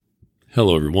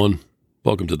Hello, everyone.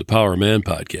 Welcome to the Power Man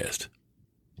Podcast.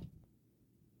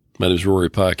 My name is Rory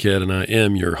Paquette, and I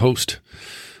am your host.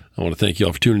 I want to thank you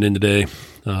all for tuning in today.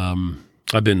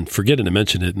 I've been forgetting to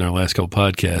mention it in our last couple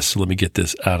podcasts, so let me get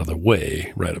this out of the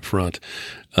way right up front.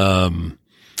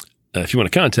 If you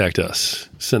want to contact us,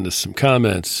 send us some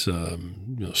comments,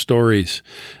 stories,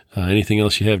 anything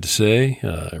else you have to say,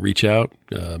 reach out.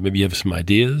 Maybe you have some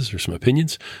ideas or some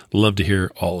opinions. Love to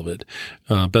hear all of it.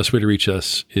 Best way to reach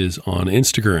us is on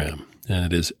Instagram, and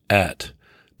it is at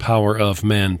Power of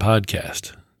Man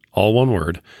Podcast. All one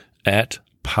word, at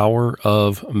Power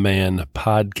of Man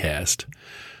Podcast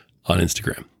on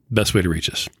Instagram. Best way to reach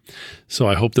us. So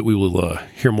I hope that we will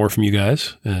hear more from you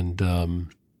guys, and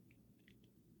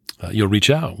you'll reach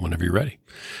out whenever you're ready.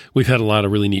 We've had a lot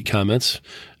of really neat comments,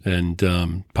 and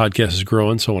podcast is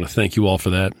growing, so I want to thank you all for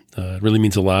that. It really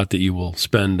means a lot that you will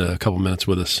spend a couple minutes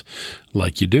with us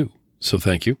like you do. So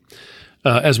thank you.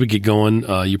 As we get going,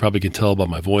 you probably can tell by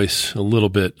my voice, a little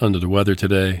bit under the weather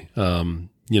today. When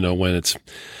it's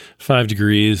 5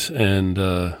 degrees and,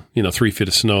 3 feet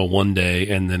of snow one day,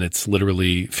 and then it's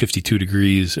literally 52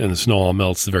 degrees and the snow all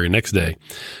melts the very next day,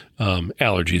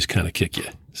 allergies kind of kick you.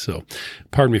 So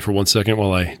pardon me for 1 second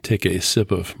while I take a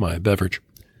sip of my beverage.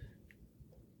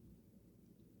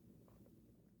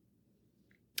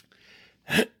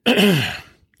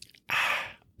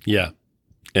 Yeah.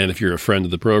 And if you're a friend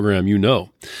of the program, you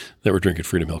know that we're drinking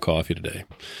Freedom Hill coffee today.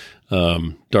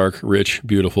 Dark, rich,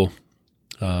 beautiful.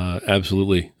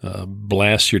 Absolutely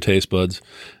blasts your taste buds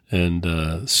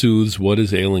and soothes what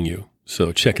is ailing you.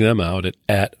 So check them out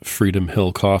at Freedom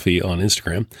Hill Coffee on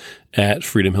Instagram, at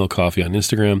Freedom Hill Coffee on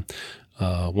Instagram.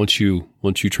 Once you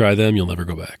try them, you'll never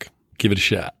go back. Give it a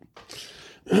shot.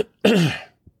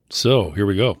 So here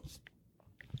we go.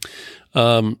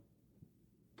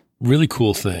 Really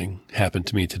cool thing happened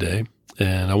to me today,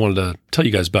 and I wanted to tell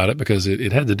you guys about it because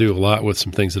it had to do a lot with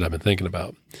some things that I've been thinking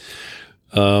about.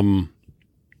 You've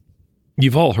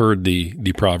all heard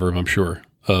the proverb, I'm sure,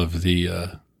 of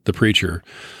the preacher,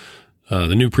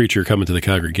 the new preacher coming to the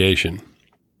congregation.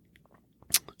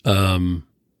 I'll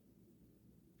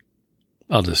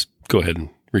just go ahead and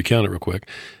recount it real quick.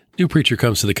 New preacher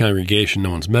comes to the congregation. No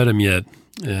one's met him yet.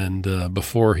 And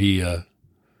before he,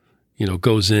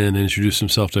 goes in and introduces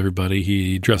himself to everybody,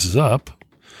 he dresses up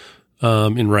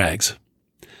in rags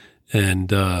and,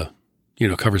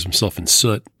 covers himself in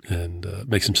soot and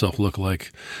makes himself look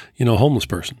like, a homeless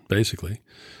person, basically.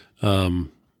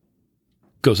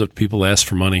 Goes up to people, asks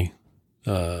for money,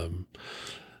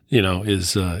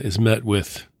 is met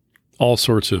with all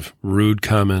sorts of rude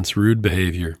comments, rude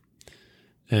behavior.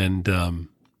 And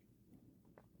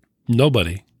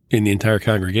nobody in the entire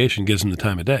congregation gives him the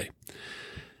time of day.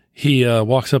 He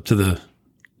walks up to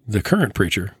the current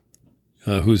preacher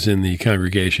who's in the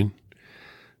congregation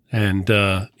and,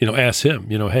 asks him,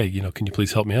 hey, can you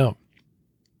please help me out?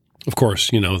 Of course,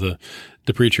 the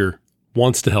preacher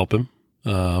wants to help him,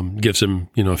 gives him,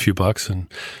 a few bucks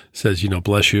and says,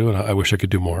 bless you. And I wish I could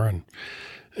do more.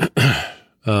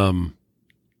 And,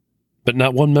 but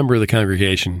not one member of the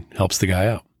congregation helps the guy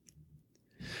out.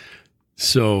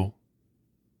 So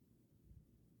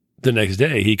the next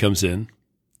day he comes in,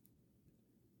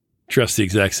 dressed the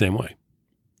exact same way,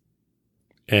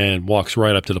 and walks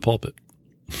right up to the pulpit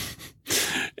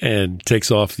and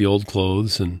takes off the old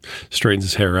clothes and straightens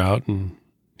his hair out, and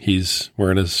he's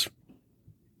wearing his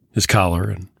collar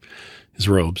and his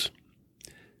robes,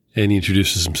 and he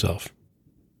introduces himself.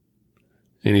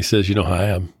 And he says,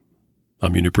 hi,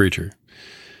 I'm your new preacher,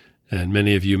 and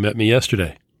many of you met me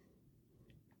yesterday.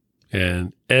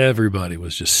 And everybody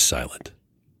was just silent.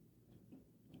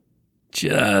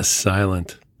 Just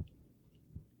silent.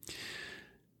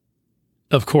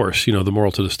 Of course, the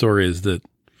moral to the story is that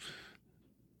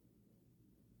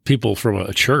people from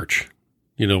a church,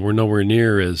 were nowhere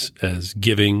near as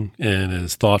giving and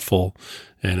as thoughtful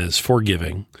and as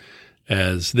forgiving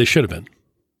as they should have been.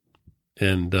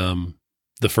 And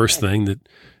the first thing that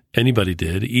anybody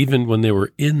did, even when they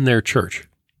were in their church,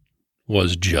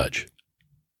 was judge.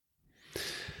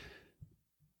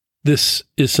 This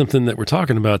is something that we're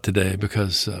talking about today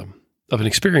because of an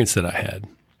experience that I had.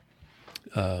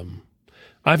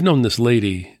 I've known this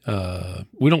lady.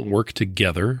 We don't work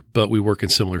together, but we work in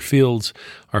similar fields.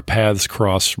 Our paths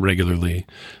cross regularly.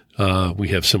 We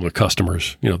have similar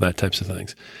customers, that types of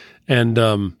things. And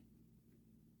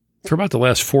for about the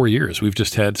last 4 years, we've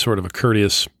just had sort of a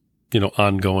courteous,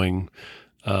 ongoing,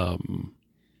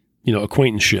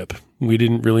 acquaintanceship. We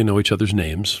didn't really know each other's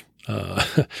names.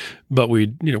 But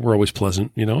we're always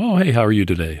pleasant, oh, hey, how are you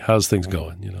today? How's things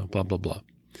going? Blah, blah, blah.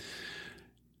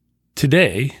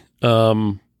 Today,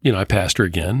 I pastor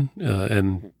again,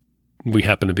 and we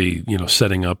happened to be,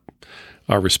 setting up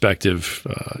our respective,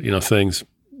 things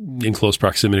in close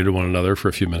proximity to one another for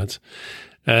a few minutes.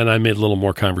 And I made a little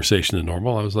more conversation than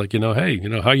normal. I was like,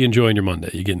 hey, how you enjoying your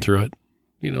Monday? You getting through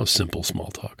it? Simple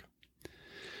small talk.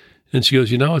 And she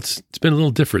goes, it's been a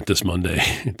little different this Monday.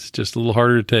 It's just a little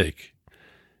harder to take.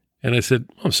 And I said,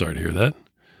 I'm sorry to hear that.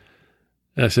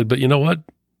 And I said, but you know what?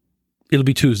 It'll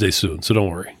be Tuesday soon, so don't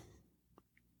worry.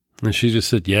 And she just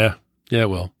said, yeah,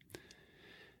 well.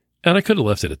 And I could have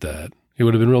left it at that. It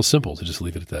would have been real simple to just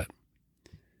leave it at that.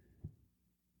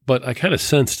 But I kind of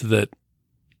sensed that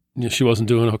she wasn't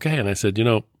doing okay. And I said,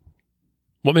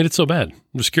 what made it so bad?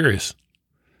 I'm just curious.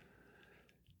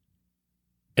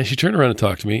 And she turned around and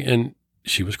talked to me, and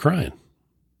she was crying.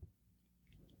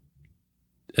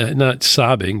 Not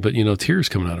sobbing, but, tears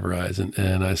coming out of her eyes.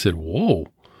 And I said, whoa,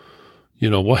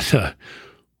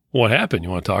 what happened? You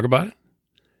want to talk about it?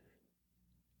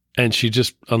 And she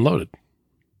just unloaded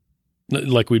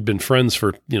like we'd been friends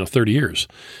for, 30 years.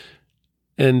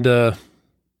 And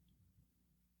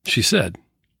she said,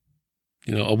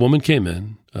 a woman came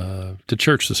in to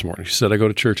church this morning. She said, I go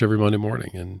to church every Monday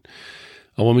morning. And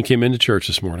a woman came into church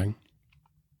this morning,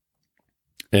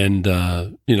 and,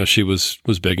 she was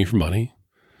begging for money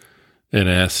and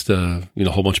asked, a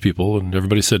whole bunch of people, and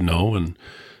everybody said no. And,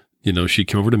 she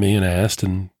came over to me and asked,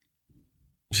 and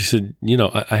she said,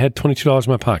 I had $22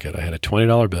 in my pocket. I had a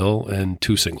 $20 bill and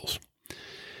 2 singles.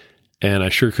 And I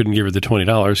sure couldn't give her the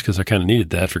 $20 because I kind of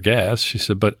needed that for gas. She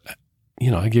said, but,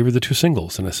 I gave her the 2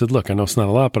 singles. And I said, look, I know it's not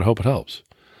a lot, but I hope it helps.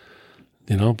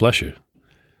 Bless you.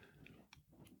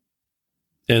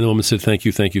 And the woman said, thank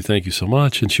you so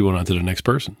much. And she went on to the next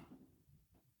person.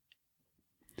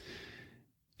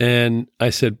 And I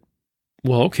said,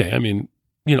 well, okay. I mean,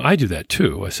 I do that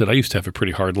too. I said, I used to have a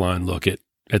pretty hard line look at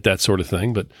that sort of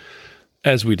thing. But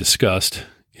as we discussed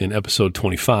in episode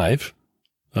 25,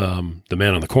 The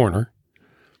Man on the Corner,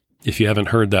 if you haven't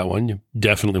heard that one, you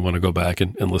definitely want to go back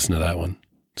and listen to that one,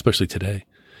 especially today.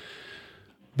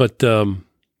 But,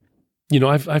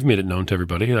 I've made it known to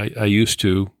everybody. I used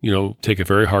to, take a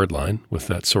very hard line with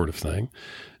that sort of thing.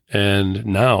 And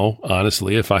now,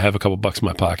 honestly, if I have a couple bucks in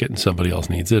my pocket and somebody else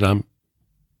needs it, I'm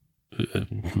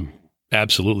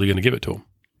absolutely going to give it to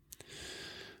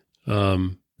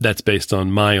them. That's based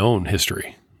on my own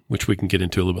history, which we can get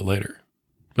into a little bit later.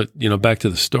 But, back to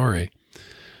the story.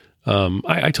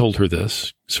 I told her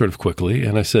this sort of quickly,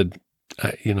 and I said,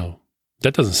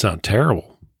 that doesn't sound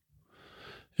terrible.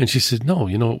 And she said, no,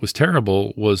 what was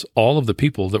terrible was all of the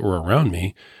people that were around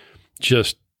me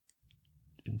just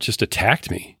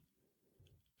attacked me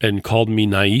and called me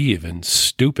naive and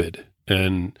stupid.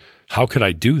 And how could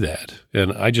I do that?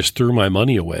 And I just threw my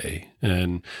money away,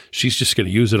 and she's just going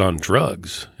to use it on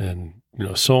drugs and,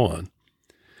 so on.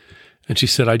 And she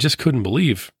said, I just couldn't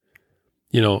believe,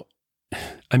 I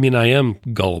am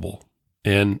gullible,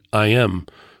 and I am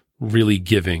really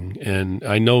giving. And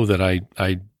I know that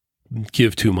I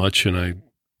give too much, and I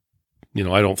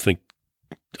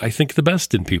think the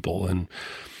best in people. And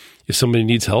if somebody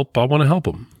needs help, I want to help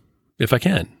them if I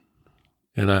can.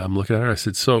 And I'm looking at her, I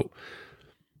said, so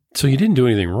you didn't do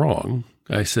anything wrong.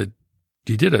 I said,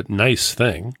 you did a nice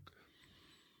thing.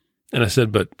 And I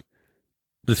said, but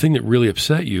the thing that really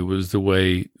upset you was the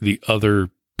way the other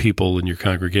people in your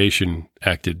congregation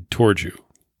acted towards you.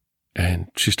 And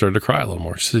she started to cry a little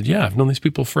more. She said, yeah, I've known these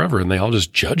people forever, and they all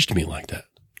just judged me like that.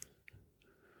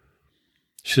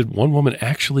 She said, one woman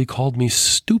actually called me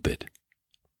stupid.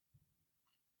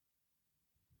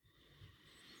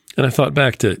 And I thought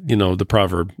back to, the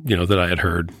proverb, that I had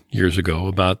heard years ago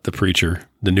about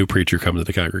the new preacher coming to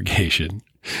the congregation.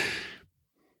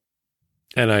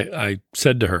 And I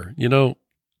said to her,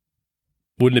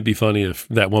 wouldn't it be funny if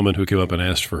that woman who came up and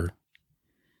asked for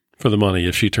the money,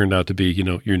 if she turned out to be,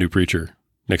 your new preacher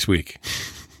next week?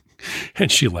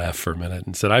 And she laughed for a minute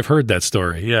and said, I've heard that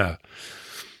story. Yeah.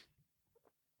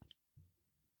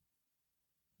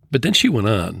 But then she went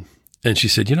on and she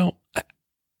said,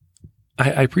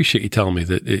 I appreciate you telling me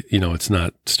that, it's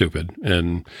not stupid.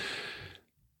 And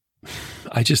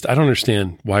I don't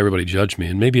understand why everybody judged me.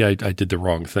 And maybe I did the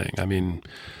wrong thing. I mean,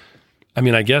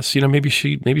 I guess, maybe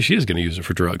she is going to use it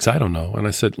for drugs. I don't know. And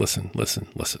I said, listen.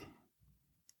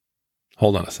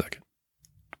 Hold on a second.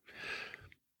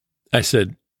 I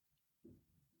said,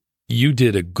 you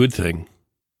did a good thing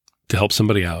to help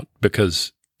somebody out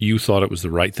because you thought it was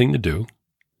the right thing to do.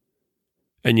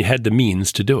 And you had the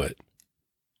means to do it.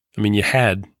 You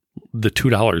had the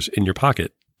 $2 in your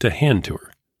pocket to hand to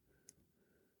her.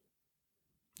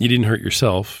 You didn't hurt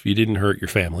yourself. You didn't hurt your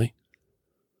family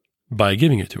by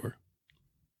giving it to her.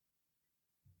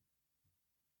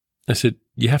 I said,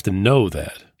 you have to know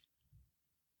that.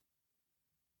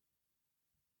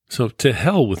 So to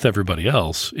hell with everybody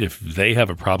else if they have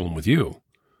a problem with you.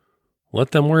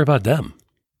 Let them worry about them.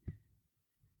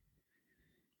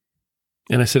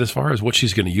 And I said, as far as what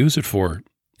she's going to use it for,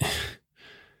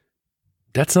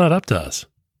 that's not up to us.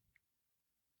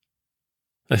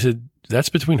 I said, that's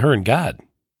between her and God.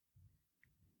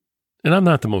 And I'm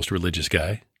not the most religious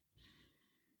guy.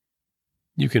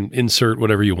 You can insert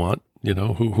whatever you want,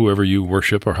 whoever you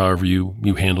worship or however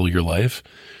you handle your life,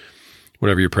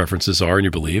 whatever your preferences are and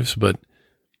your beliefs. But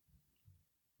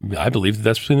I believe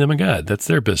that's between them and God. That's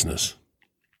their business.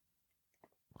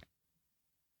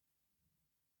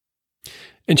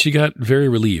 And she got very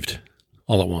relieved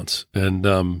all at once.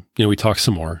 And, we talked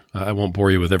some more. I won't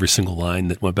bore you with every single line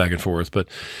that went back and forth. But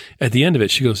at the end of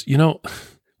it, she goes,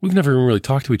 we've never even really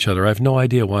talked to each other. I have no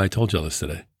idea why I told you all this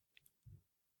today.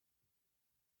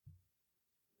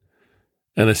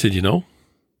 And I said,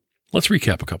 let's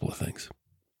recap a couple of things.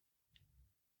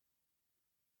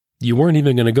 You weren't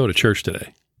even going to go to church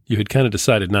today. You had kind of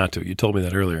decided not to. You told me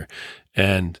that earlier.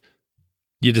 And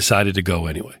you decided to go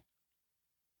anyway.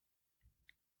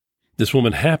 This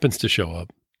woman happens to show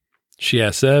up. She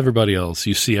asks everybody else.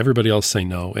 You see everybody else say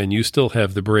no, and you still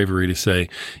have the bravery to say,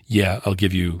 yeah, I'll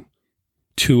give you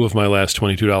 2 of my last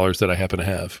 $22 that I happen to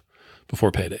have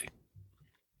before payday.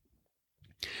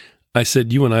 I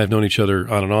said, you and I have known each other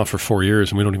on and off for 4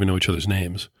 years, and we don't even know each other's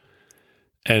names.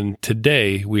 And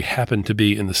today we happen to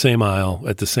be in the same aisle,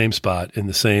 at the same spot, in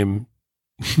the same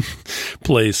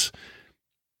place,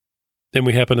 and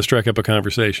we happen to strike up a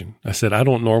conversation. I said, I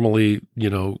don't normally,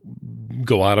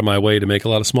 go out of my way to make a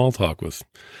lot of small talk with,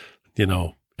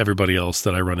 everybody else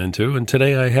that I run into. And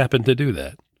today I happened to do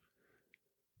that.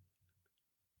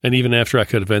 And even after I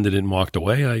could have ended it and walked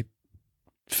away, I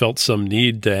felt some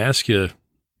need to ask you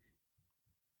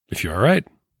if you're all right.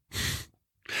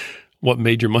 What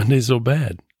made your Monday so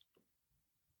bad?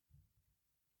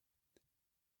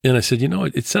 And I said,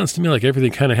 it sounds to me like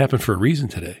everything kind of happened for a reason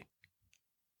today.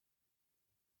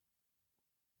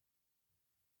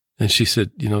 And she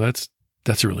said,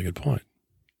 that's a really good point.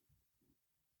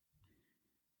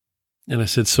 And I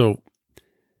said, so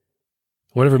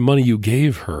whatever money you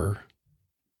gave her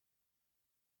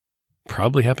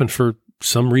probably happened for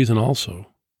some reason also.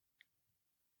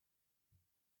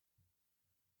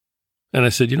 And I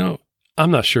said, I'm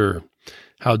not sure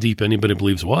how deep anybody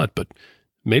believes what, but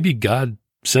maybe God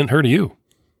sent her to you.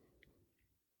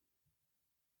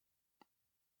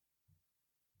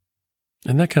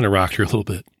 And that kind of rocked her a little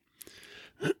bit.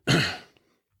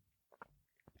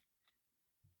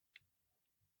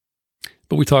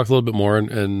 But we talked a little bit more,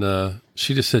 and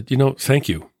she just said, thank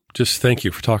you. Just thank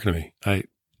you for talking to me. I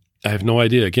have no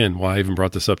idea, again, why I even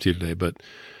brought this up to you today, but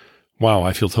wow,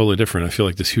 I feel totally different. I feel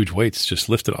like this huge weight's just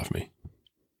lifted off me.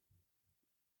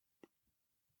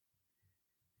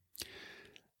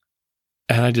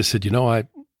 And I just said, I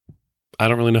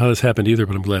don't really know how this happened either,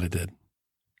 but I'm glad it did.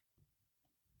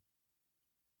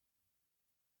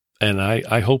 And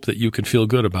I hope that you can feel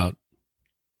good about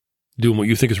doing what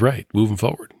you think is right, moving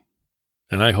forward.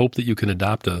 And I hope that you can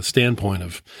adopt a standpoint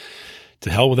of to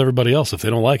hell with everybody else if they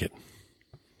don't like it.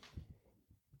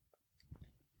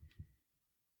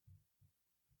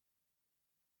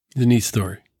 It's a neat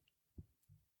story.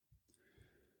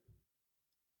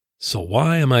 So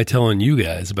why am I telling you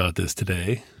guys about this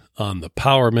today on the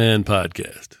Power Man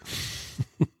Podcast?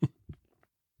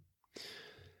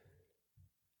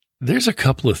 There's a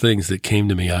couple of things that came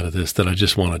to me out of this that I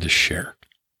just wanted to share.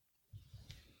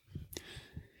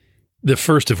 The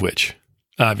first of which,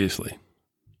 obviously,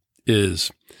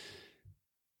 is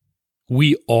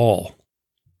we all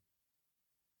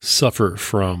suffer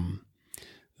from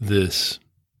this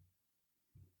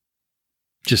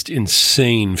just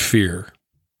insane fear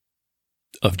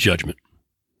of judgment.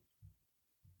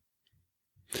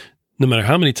 No matter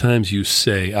how many times you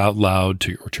say out loud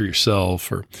to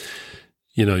yourself or,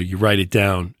 you write it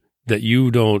down that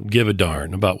you don't give a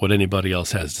darn about what anybody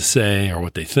else has to say or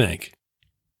what they think.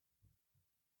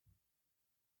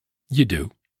 You do.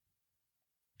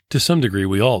 To some degree,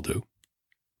 we all do.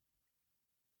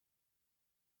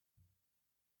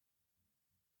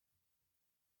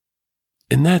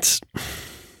 And that's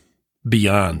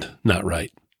beyond not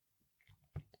right.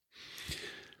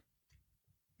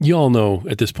 You all know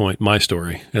at this point my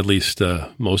story, at least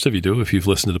most of you do if you've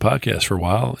listened to the podcast for a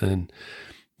while. And,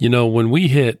 when we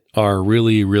hit our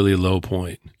really, really low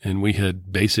point and we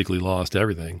had basically lost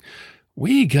everything,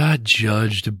 we got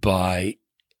judged by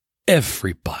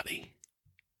everybody.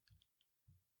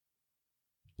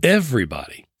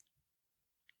 Everybody.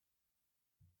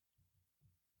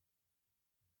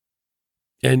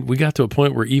 And we got to a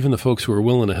point where even the folks who were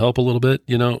willing to help a little bit,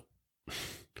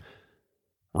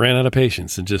 ran out of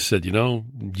patience and just said, you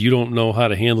don't know how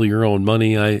to handle your own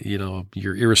money.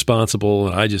 You're irresponsible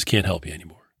and I just can't help you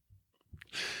anymore.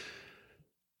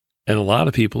 And a lot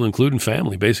of people, including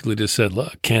family, basically just said,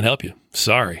 look, can't help you.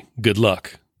 Sorry. Good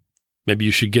luck. Maybe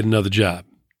you should get another job.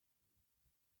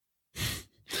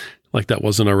 Like that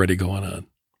wasn't already going on.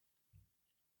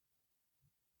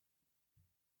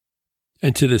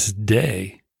 And to this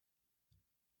day,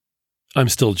 I'm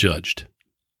still judged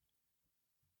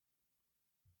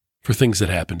for things that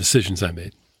happened, decisions I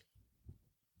made.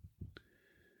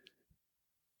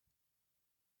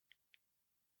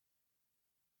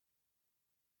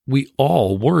 We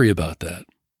all worry about that.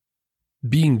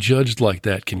 Being judged like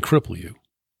that can cripple you.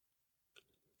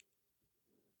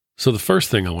 So the first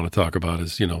thing I want to talk about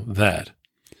is, that.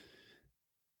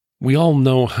 We all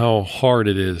know how hard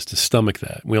it is to stomach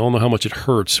that. We all know how much it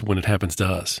hurts when it happens to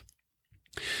us.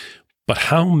 But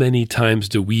how many times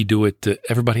do we do it to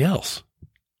everybody else?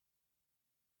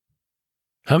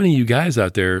 How many of you guys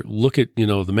out there look at,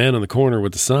 the man on the corner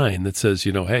with the sign that says,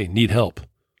 hey, need help?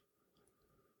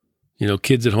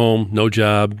 Kids at home, no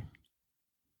job,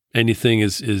 anything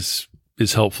is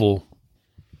helpful,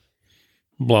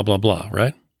 blah, blah, blah,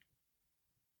 right?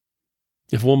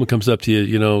 If a woman comes up to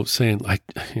you, saying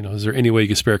is there any way you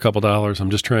can spare a couple dollars? I'm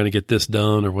just trying to get this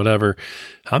done or whatever.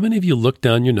 How many of you look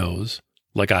down your nose,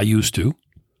 like I used to,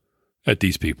 at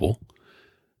these people,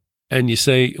 and you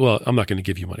say, well, I'm not going to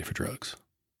give you money for drugs?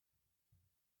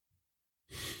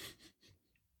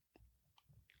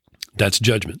 That's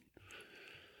judgment.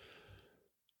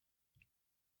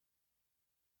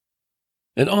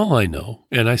 And all I know,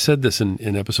 and I said this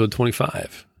in episode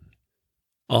 25,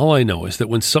 all I know is that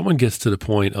when someone gets to the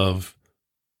point of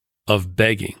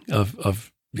begging,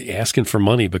 of asking for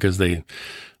money because they're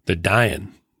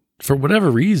dying for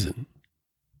whatever reason,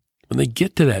 when they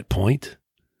get to that point,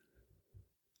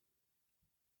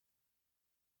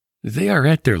 they are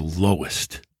at their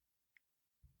lowest.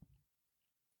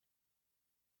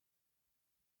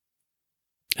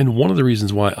 And one of the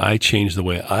reasons why I changed the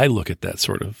way I look at that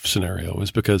sort of scenario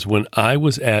is because when I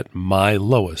was at my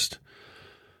lowest,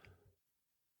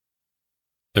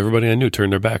 everybody I knew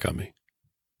turned their back on me.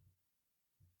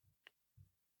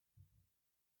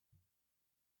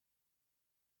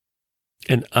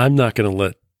 And I'm not going to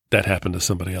let that happen to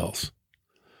somebody else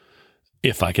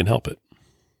if I can help it.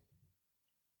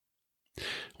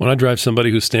 When I drive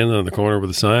somebody who's standing on the corner with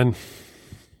a sign,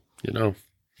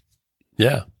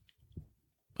 yeah,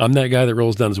 I'm that guy that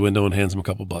rolls down his window and hands him a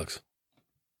couple bucks.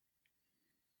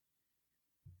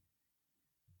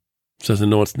 Says,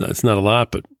 no, it's not a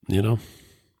lot, but,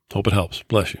 hope it helps.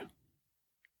 Bless you.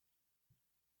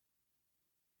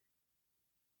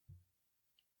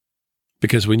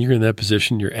 Because when you're in that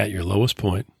position, you're at your lowest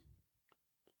point.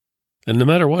 And no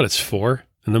matter what it's for,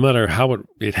 and no matter how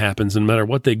it happens, and no matter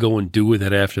what they go and do with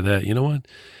it after that, you know what?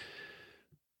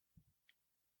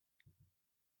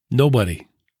 Nobody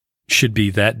should be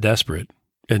that desperate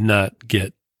and not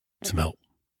get some help.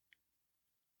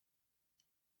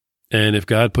 And if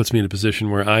God puts me in a position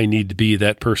where I need to be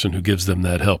that person who gives them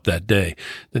that help that day,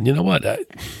 then you know what? I'm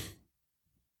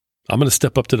going to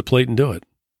step up to the plate and do it.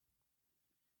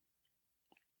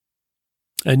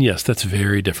 And yes, that's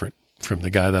very different from the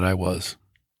guy that I was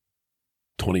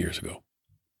 20 years ago.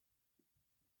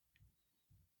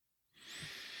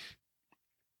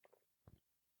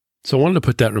 So I wanted to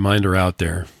put that reminder out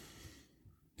there,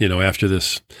 after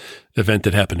this event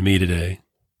that happened to me today.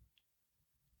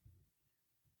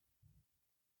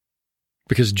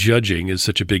 Because judging is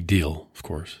such a big deal, of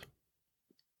course.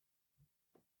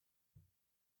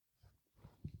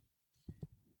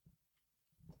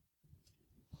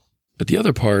 But the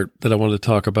other part that I wanted to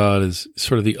talk about is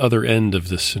sort of the other end of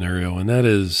this scenario, and that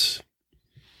is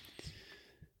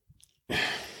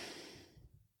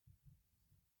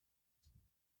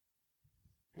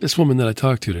this woman that I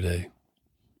talked to today.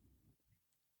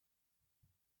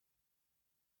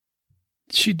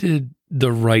 She did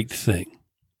the right thing.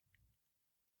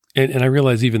 And I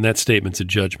realize even that statement's a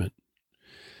judgment.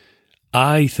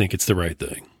 I think it's the right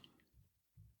thing.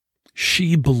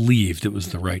 She believed it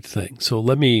was the right thing. So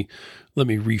let me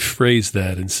rephrase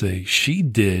that and say she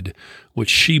did what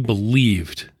she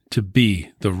believed to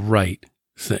be the right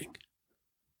thing.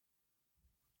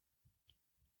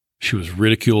 She was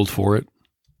ridiculed for it,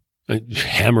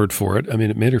 hammered for it. I mean,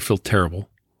 it made her feel terrible.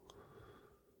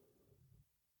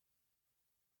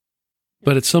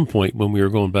 But at some point when we were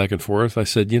going back and forth, I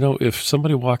said, if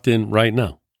somebody walked in right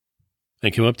now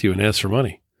and came up to you and asked for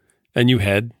money and you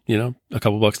had, a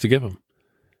couple bucks to give them,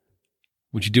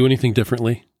 would you do anything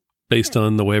differently based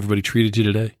on the way everybody treated you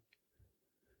today?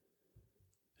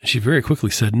 And she very quickly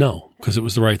said no, because it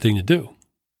was the right thing to do.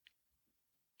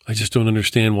 I just don't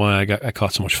understand why I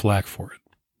caught so much flack for it.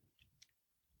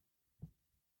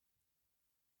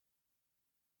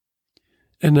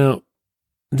 And now,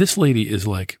 this lady is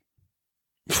like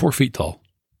 4 feet tall,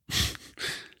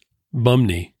 bum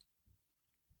knee,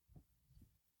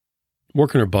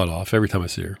 working her butt off every time I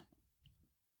see her.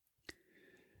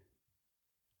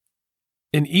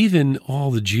 And even all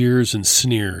the jeers and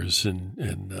sneers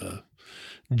and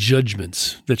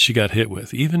judgments that she got hit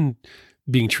with, even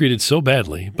being treated so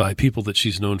badly by people that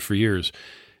she's known for years,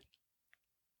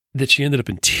 that she ended up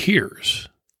in tears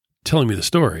telling me the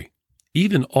story.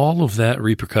 Even all of that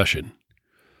repercussion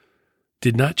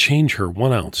did not change her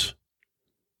 1 ounce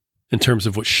in terms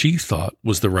of what she thought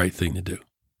was the right thing to do.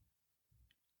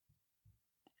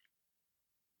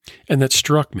 And that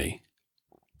struck me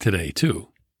today, too.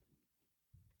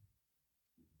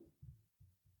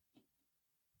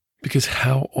 Because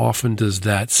how often does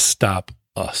that stop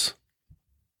us?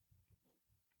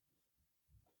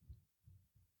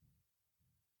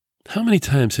 How many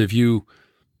times have you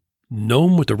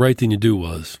known what the right thing to do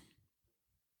was,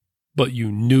 but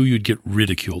you knew you'd get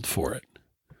ridiculed for it?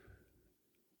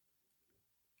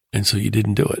 And so you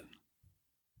didn't do it.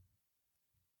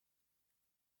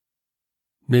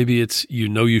 Maybe it's,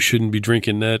 you shouldn't be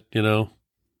drinking that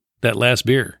last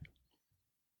beer,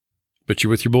 but you're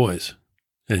with your boys.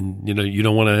 And, you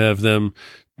don't want to have them,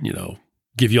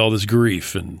 give you all this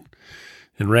grief and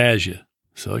razz you.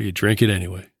 So you drink it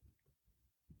anyway.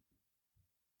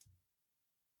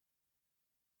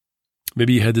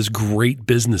 Maybe you had this great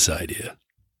business idea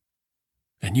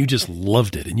and you just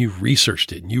loved it and you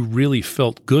researched it and you really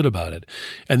felt good about it.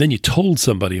 And then you told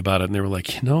somebody about it and they were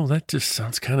like, that just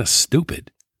sounds kind of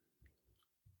stupid.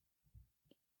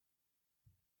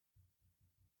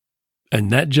 And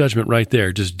that judgment right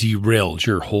there just derailed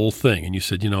your whole thing. And you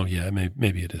said, yeah,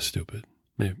 maybe it is stupid.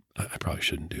 Maybe I probably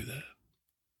shouldn't do that.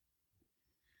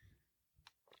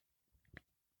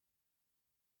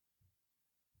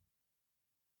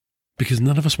 Because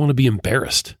none of us want to be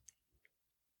embarrassed.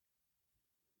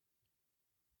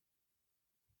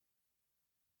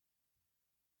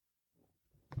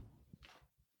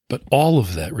 But all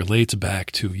of that relates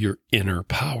back to your inner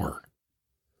power.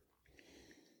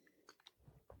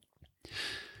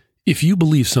 If you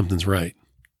believe something's right,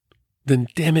 then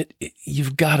damn it,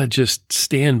 you've got to just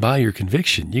stand by your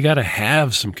conviction. You got to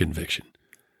have some conviction.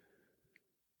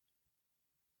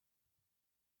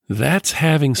 That's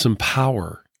having some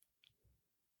power.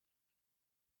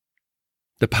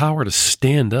 The power to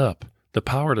stand up. The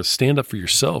power to stand up for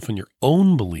yourself and your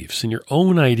own beliefs and your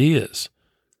own ideas.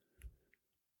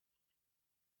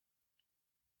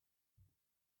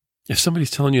 If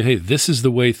somebody's telling you, hey, this is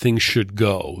the way things should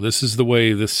go, this is the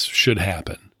way this should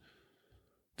happen,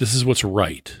 this is what's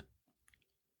right.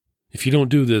 If you don't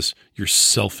do this, you're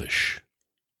selfish.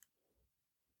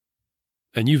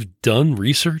 And you've done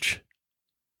research,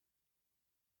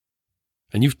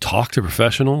 and you've talked to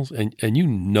professionals, and you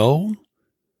know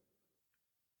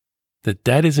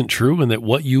that isn't true and that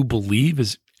what you believe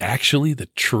is actually the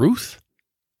truth.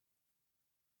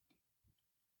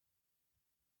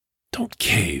 Don't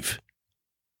cave.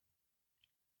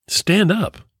 Stand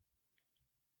up.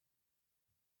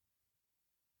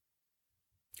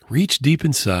 Reach deep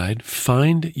inside,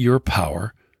 find your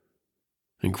power,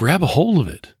 and grab a hold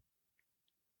of it.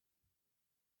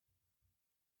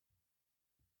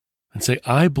 And say,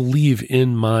 I believe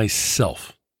in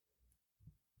myself.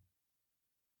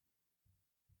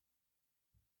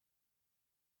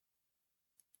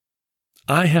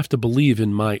 I have to believe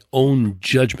in my own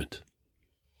judgment.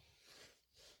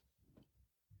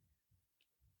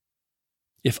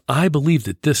 If I believe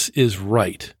that this is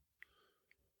right,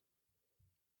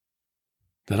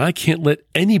 then I can't let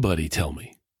anybody tell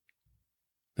me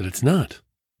that it's not.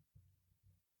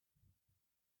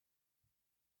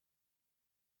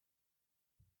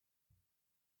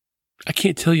 I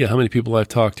can't tell you how many people I've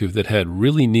talked to that had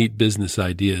really neat business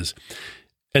ideas,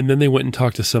 and then they went and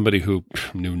talked to somebody who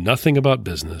knew nothing about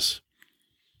business,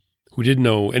 who didn't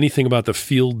know anything about the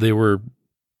field they were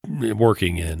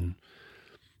working in,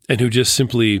 and who just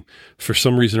simply, for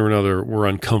some reason or another, were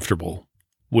uncomfortable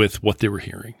with what they were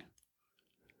hearing.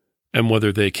 And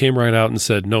whether they came right out and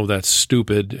said, no, that's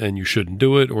stupid and you shouldn't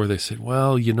do it, or they said,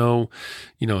 well,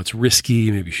 it's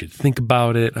risky, maybe you should think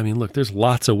about it. I mean, look, there's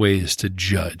lots of ways to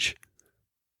judge.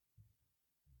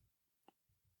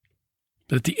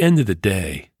 But at the end of the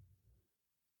day,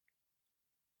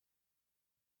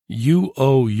 you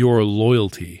owe your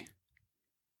loyalty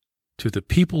to the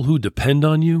people who depend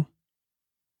on you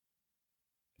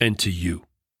and to you.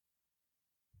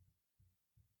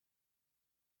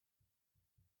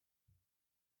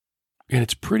 And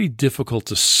it's pretty difficult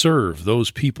to serve those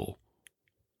people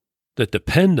that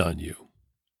depend on you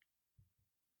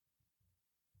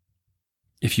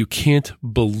if you can't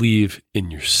believe in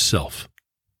yourself.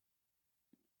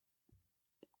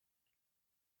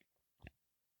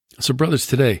 So, brothers,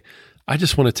 today, I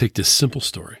just want to take this simple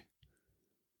story.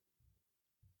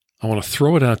 I want to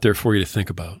throw it out there for you to think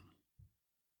about.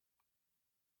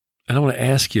 And I want to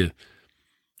ask you,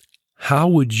 how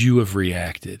would you have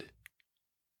reacted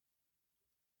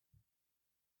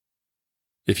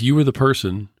if you were the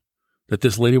person that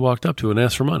this lady walked up to and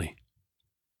asked for money?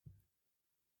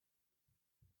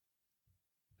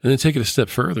 And then take it a step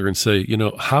further and say,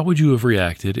 how would you have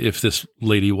reacted if this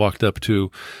lady walked up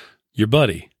to your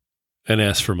buddy and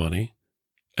asked for money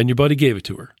and your buddy gave it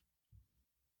to her?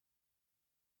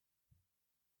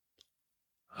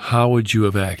 How would you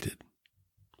have acted?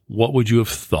 What would you have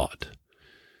thought?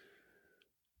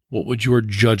 What would your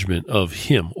judgment of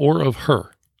him or of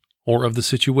her or of the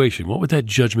situation, what would that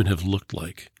judgment have looked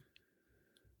like?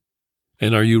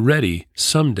 And are you ready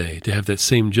someday to have that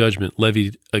same judgment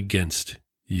levied against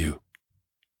you?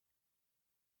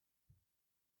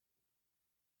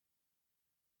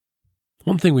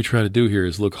 One thing we try to do here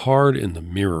is look hard in the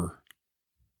mirror.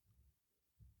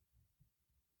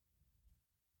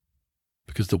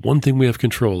 Because the one thing we have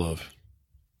control of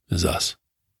is us.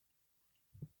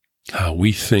 How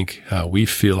we think, how we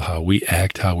feel, how we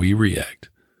act, how we react.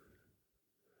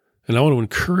 And I want to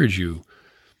encourage you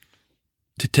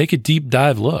to take a deep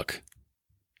dive look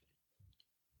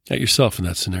at yourself in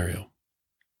that scenario.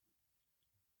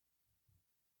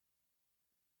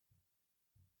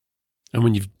 And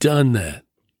when you've done that,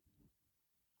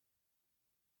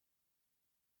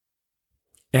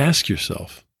 ask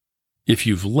yourself if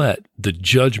you've let the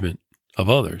judgment of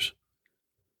others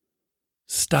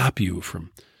stop you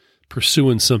from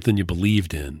pursuing something you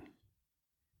believed in,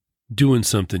 doing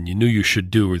something you knew you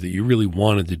should do or that you really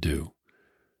wanted to do.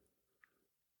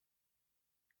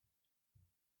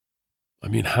 I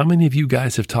mean, how many of you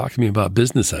guys have talked to me about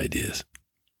business ideas?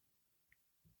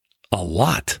 A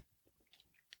lot.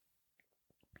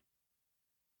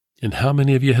 And how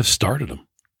many of you have started them?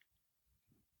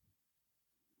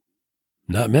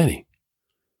 Not many.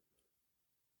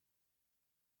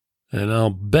 And I'll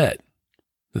bet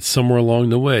that somewhere along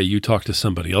the way, you talked to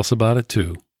somebody else about it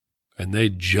too, and they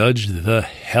judged the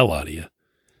hell out of you,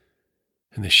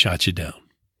 and they shot you down.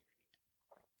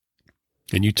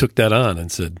 And you took that on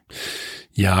and said,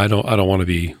 yeah, I don't want to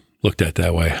be looked at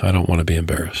that way. I don't want to be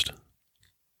embarrassed.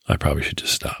 I probably should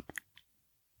just stop.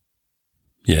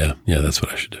 Yeah, that's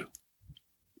what I should do.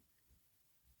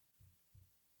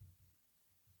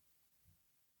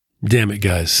 Damn it,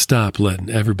 guys, stop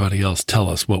letting everybody else tell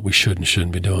us what we should and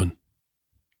shouldn't be doing.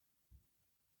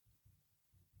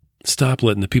 Stop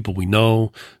letting the people we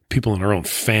know, people in our own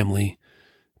family,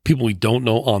 people we don't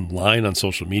know online on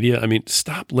social media,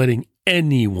 stop letting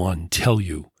anyone tell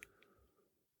you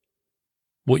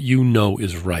what you know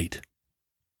is right.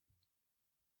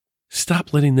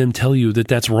 Stop letting them tell you that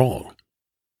that's wrong.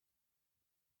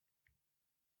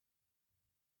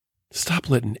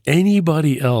 Stop letting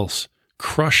anybody else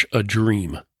crush a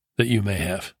dream that you may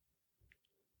have.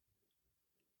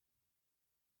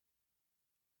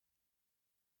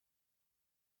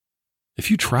 If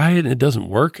you try it and it doesn't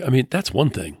work, that's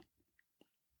one thing.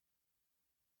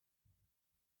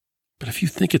 But if you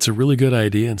think it's a really good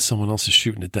idea and someone else is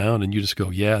shooting it down and you just go,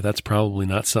 yeah, that's probably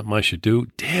not something I should do.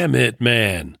 Damn it,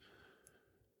 man.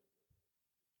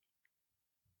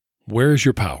 Where's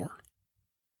your power?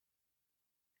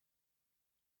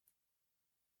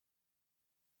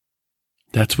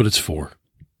 That's what it's for.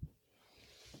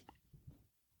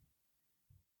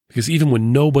 Because even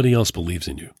when nobody else believes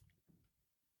in you,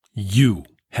 you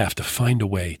have to find a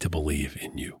way to believe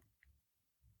in you.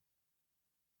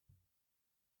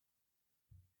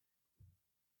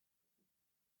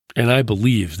 And I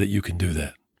believe that you can do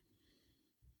that.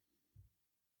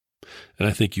 And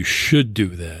I think you should do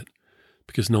that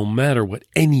because no matter what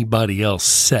anybody else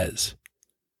says,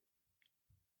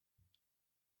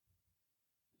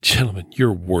 gentlemen,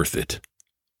 you're worth it.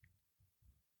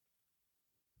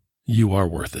 You are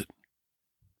worth it.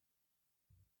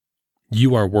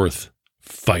 You are worth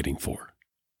fighting for.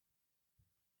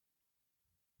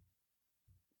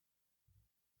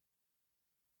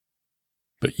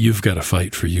 But you've got to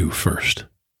fight for you first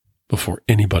before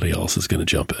anybody else is going to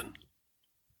jump in.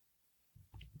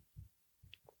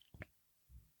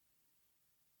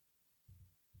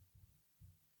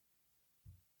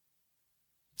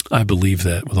 I believe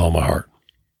that with all my heart.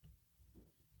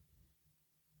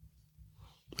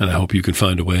 And I hope you can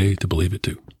find a way to believe it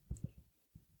too.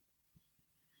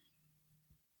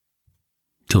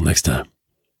 Till next time.